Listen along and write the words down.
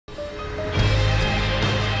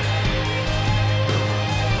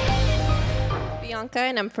Bianca,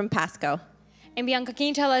 and I'm from Pasco. And Bianca, can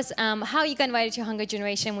you tell us how you got invited to Hunger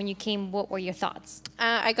Generation? When you came, what were your thoughts?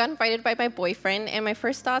 I got invited by my boyfriend, and my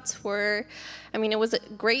first thoughts were, it was a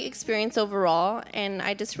great experience overall, and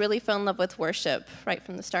I just really fell in love with worship right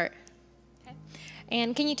from the start. Okay.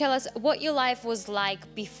 And can you tell us what your life was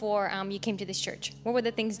like before you came to this church? What were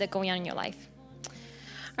the things that going on in your life?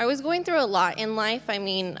 I was going through a lot in life.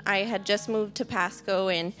 I had just moved to Pasco,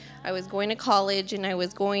 and I was going to college, and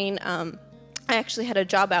I actually had a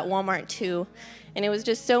job at Walmart too, and it was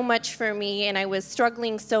just so much for me, and I was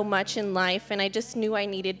struggling so much in life, and I just knew I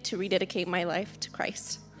needed to rededicate my life to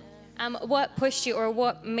Christ. What pushed you, or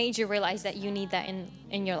what made you realize that you need that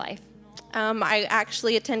in your life? I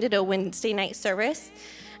actually attended a Wednesday night service,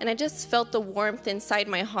 and I just felt the warmth inside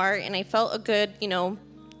my heart, and I felt a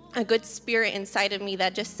good spirit inside of me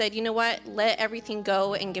that just said, you know what, let everything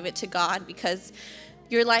go and give it to God, because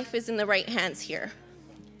your life is in the right hands here.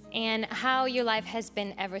 And how your life has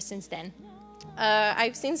been ever since then?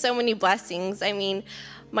 I've seen so many blessings.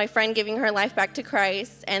 My friend giving her life back to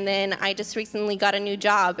Christ, and then I just recently got a new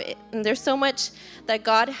job. And there's so much that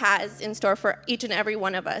God has in store for each and every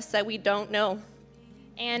one of us that we don't know.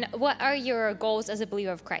 And what are your goals as a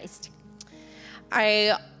believer of Christ?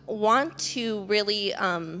 I want to really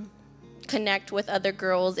connect with other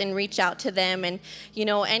girls and reach out to them, and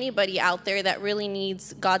anybody out there that really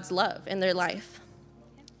needs God's love in their life.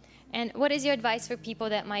 And what is your advice for people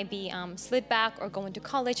that might be slid back or going to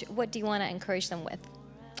college? What do you want to encourage them with?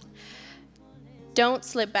 Don't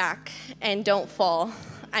slip back and don't fall.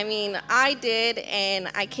 I did, and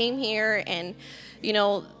I came here, and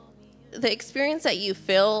the experience that you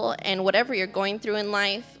feel and whatever you're going through in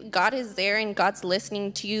life, God is there, and God's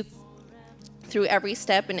listening to you through every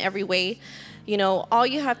step and every way. All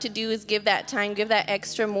you have to do is give that time, give that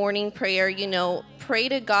extra morning prayer, pray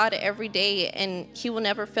to God every day, and He will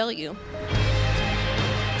never fail you.